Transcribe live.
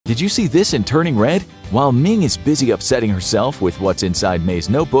Did you see this in Turning Red? While Ming is busy upsetting herself with what's inside May's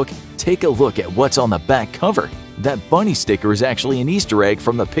notebook, take a look at what's on the back cover. That bunny sticker is actually an Easter egg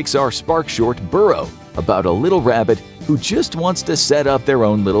from the Pixar Spark short Burrow, about a little rabbit who just wants to set up their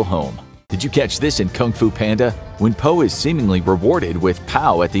own little home. Did you catch this in Kung Fu Panda? When Po is seemingly rewarded with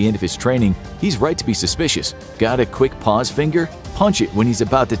pow at the end of his training, he's right to be suspicious. Got a quick pause finger? Punch it when he's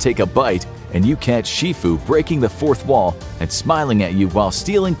about to take a bite, and you catch Shifu breaking the fourth wall and smiling at you while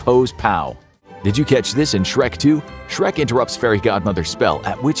stealing Po's pow. Did you catch this in Shrek 2? Shrek interrupts Fairy Godmother's spell,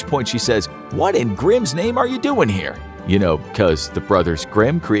 at which point she says, "What in Grimm's name are you doing here?" You know, 'cause the brothers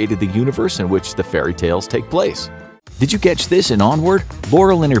Grimm created the universe in which the fairy tales take place. Did you catch this in Onward?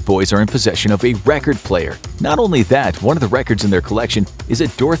 Laurel and her boys are in possession of a record player. Not only that, one of the records in their collection is a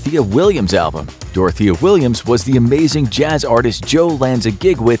Dorothea Williams album. Dorothea Williams was the amazing jazz artist Joe lands a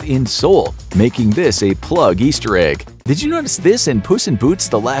gig with in Seoul, making this a plug Easter egg. Did you notice this in Puss in Boots: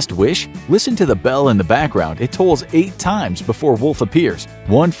 The Last Wish? Listen to the bell in the background. It tolls 8 times before Wolf appears,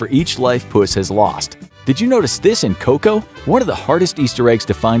 one for each life Puss has lost. Did you notice this in Coco? One of the hardest Easter eggs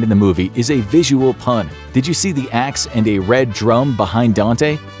to find in the movie is a visual pun. Did you see the axe and a red drum behind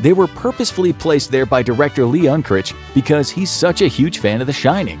Dante? They were purposefully placed there by director Lee Unkrich because he's such a huge fan of The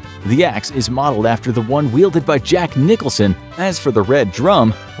Shining. The axe is modeled after the one wielded by Jack Nicholson. As for the red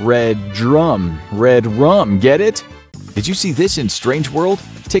drum, red rum, get it? Did you see this in Strange World?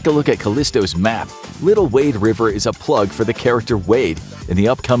 Take a look at Callisto's map. Little Wade River is a plug for the character Wade in the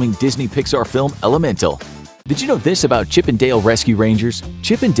upcoming Disney Pixar film Elemental. Did you know this about Chip and Dale Rescue Rangers?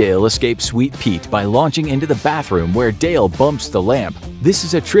 Chip and Dale escape Sweet Pete by launching into the bathroom where Dale bumps the lamp. This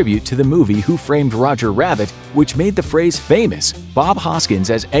is a tribute to the movie Who Framed Roger Rabbit, which made the phrase famous. Bob Hoskins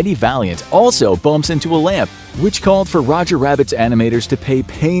as Eddie Valiant also bumps into a lamp, which called for Roger Rabbit's animators to pay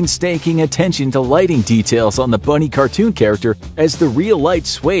painstaking attention to lighting details on the bunny cartoon character as the real light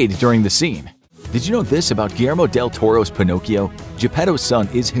swayed during the scene. Did you know this about Guillermo del Toro's Pinocchio? Geppetto's son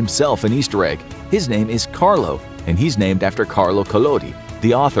is himself an Easter egg. His name is Carlo, and he's named after Carlo Collodi,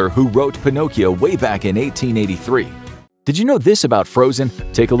 the author who wrote Pinocchio way back in 1883. Did you know this about Frozen?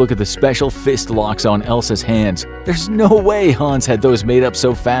 Take a look at the special fist locks on Elsa's hands. There's no way Hans had those made up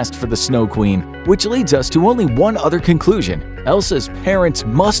so fast for the Snow Queen, which leads us to only one other conclusion. Elsa's parents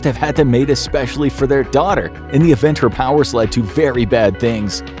must have had them made especially for their daughter in the event her powers led to very bad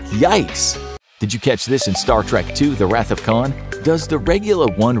things. Yikes! Did you catch this in Star Trek II: The Wrath of Khan? Does the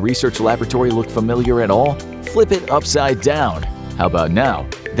Regula 1 research laboratory look familiar at all? Flip it upside down. How about now?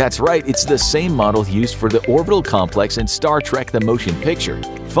 That's right, it's the same model used for the orbital complex in Star Trek: The Motion Picture.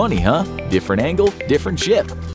 Funny, huh? Different angle, different ship.